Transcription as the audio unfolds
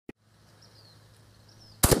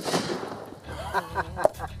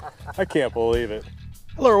I can't believe it.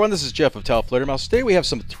 Hello everyone, this is Jeff of TAOFLEDERMAUS. Today we have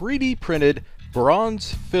some 3D printed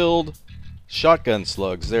bronze filled shotgun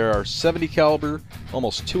slugs. They are 70 caliber,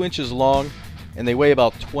 almost 2 inches long, and they weigh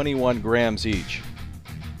about 21 grams each.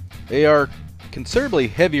 They are considerably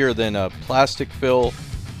heavier than a plastic fill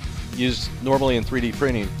used normally in 3D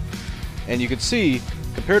printing. And you can see,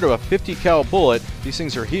 compared to a 50 cal bullet, these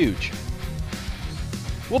things are huge.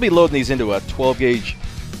 We'll be loading these into a 12 gauge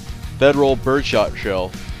Federal birdshot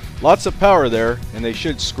shell. Lots of power there, and they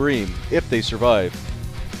should scream if they survive.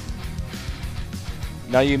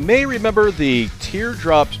 Now you may remember the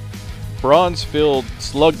teardrop bronze filled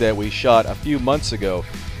slug that we shot a few months ago.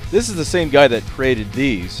 This is the same guy that created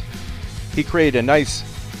these. He created a nice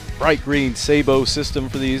bright green sabot system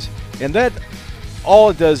for these, and that all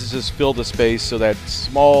it does is just fill the space so that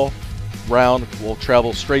small round will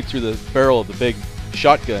travel straight through the barrel of the big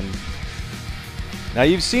shotgun. Now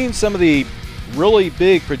you've seen some of the really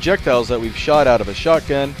big projectiles that we've shot out of a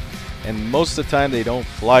shotgun, and most of the time they don't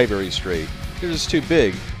fly very straight. They're just too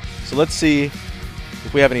big. So let's see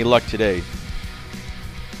if we have any luck today.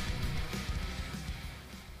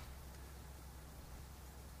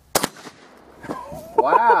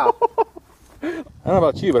 Wow. I don't know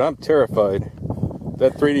about you, but I'm terrified.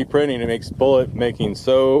 That 3D printing, it makes bullet making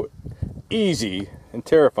so easy and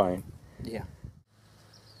terrifying. Yeah.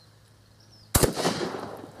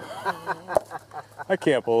 I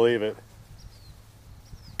can't believe it.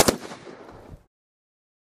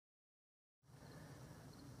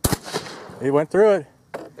 He went through it.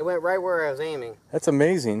 It went right where I was aiming. That's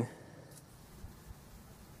amazing.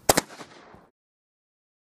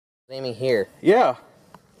 Aiming here. Yeah.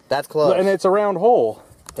 That's close. And it's a round hole.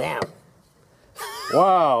 Damn.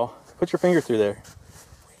 Wow. Put your finger through there.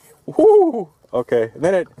 Woo! Okay. And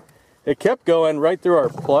then it kept going right through our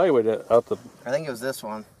plywood out the... I think it was this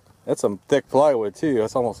one. That's some thick plywood too.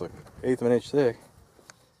 That's almost like 1/8 of an inch thick.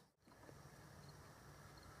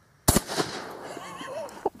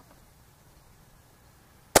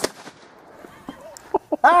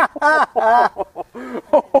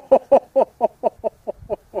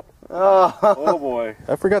 Oh boy.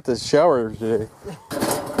 I forgot to shower today.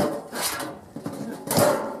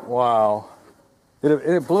 Wow.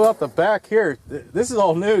 It blew out the back here. This is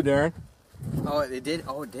all new, Darren. Oh, it did?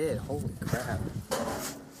 Oh, it did. Holy crap.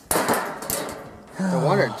 No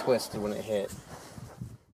wonder it twisted when it hit.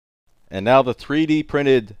 And now the 3D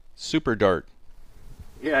printed super dart.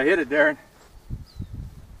 Yeah, I hit it, Darren.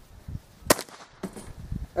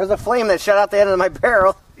 There's a flame that shot out the end of my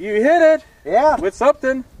barrel. You hit it. Yeah. With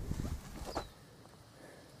something.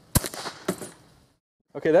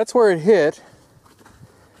 Okay, that's where it hit.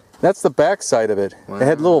 That's the back side of it. Wow. It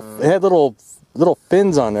had little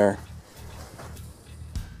fins on there.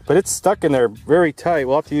 But it's stuck in there very tight.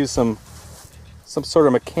 We'll have to use some sort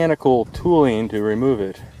of mechanical tooling to remove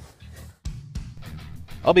it.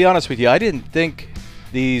 I'll be honest with you, I didn't think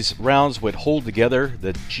these rounds would hold together.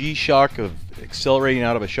 The G-shock of accelerating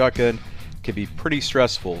out of a shotgun can be pretty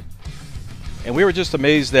stressful. And we were just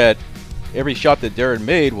amazed that every shot that Darren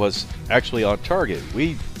made was actually on target.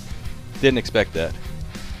 We didn't expect that.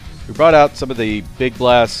 We brought out some of the Big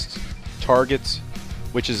Blast targets,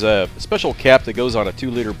 which is a special cap that goes on a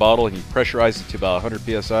 2-liter bottle, and you pressurize it to about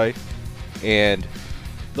 100 psi. And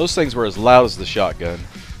those things were as loud as the shotgun.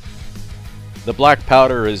 The black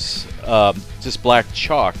powder is just black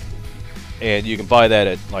chalk, and you can buy that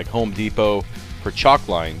at like Home Depot for chalk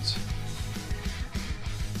lines.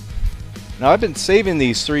 Now I've been saving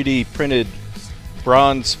these 3D printed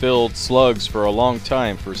bronze filled slugs for a long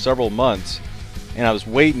time, for several months, and I was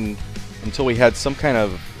waiting until we had some kind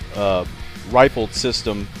of rifled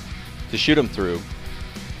system to shoot them through.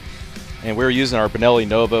 And we were using our Benelli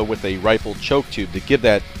Nova with a rifled choke tube to give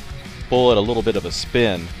that bullet a little bit of a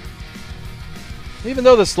spin. Even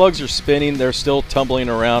though the slugs are spinning, they're still tumbling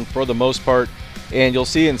around for the most part, and you'll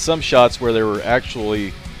see in some shots where there were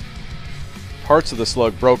actually parts of the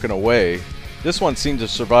slug broken away. This one seemed to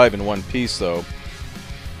survive in one piece though.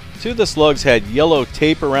 Two of the slugs had yellow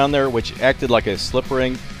tape around there which acted like a slip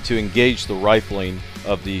ring to engage the rifling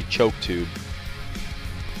of the choke tube.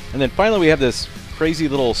 And then finally we have this crazy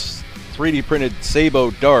little 3D printed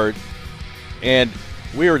sabot dart, and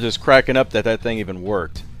we were just cracking up that that thing even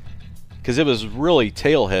worked, because it was really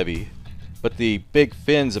tail heavy, but the big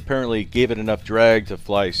fins apparently gave it enough drag to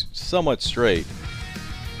fly somewhat straight.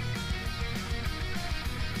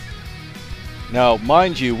 Now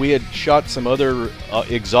mind you, we had shot some other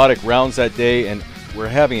exotic rounds that day, and we're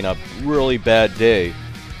having a really bad day.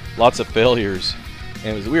 Lots of failures,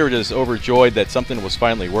 and we were just overjoyed that something was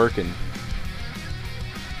finally working.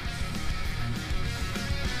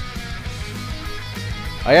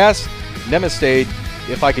 I asked Nemestade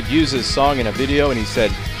if I could use his song in a video, and he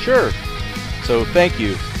said, sure. So thank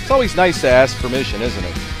you. It's always nice to ask permission, isn't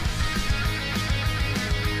it?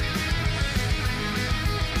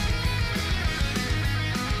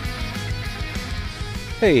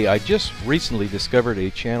 Hey, I just recently discovered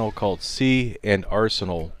a channel called Sea and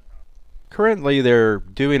Arsenal. Currently they're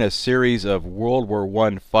doing a series of World War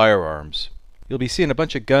I firearms. You'll be seeing a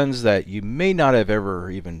bunch of guns that you may not have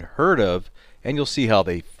ever even heard of, and you'll see how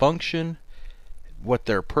they function, what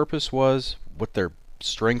their purpose was, what their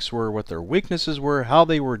strengths were, what their weaknesses were, how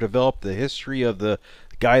they were developed, the history of the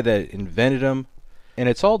guy that invented them. And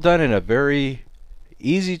it's all done in a very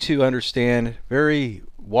easy to understand, very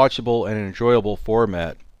watchable and enjoyable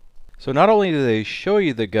format. So not only do they show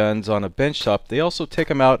you the guns on a bench top, they also take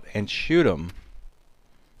them out and shoot them.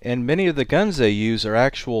 And many of the guns they use are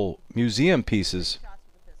actual museum pieces.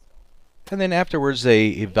 And then afterwards they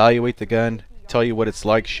evaluate the gun, tell you what it's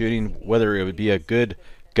like shooting, whether it would be a good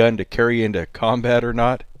gun to carry into combat or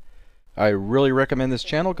not. I really recommend this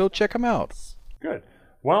channel. Go check them out. Good.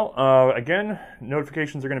 Well, again,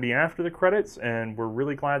 notifications are going to be after the credits, and we're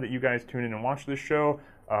really glad that you guys tune in and watch this show.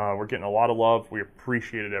 We're getting a lot of love. We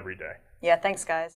appreciate it every day. Yeah, thanks, guys.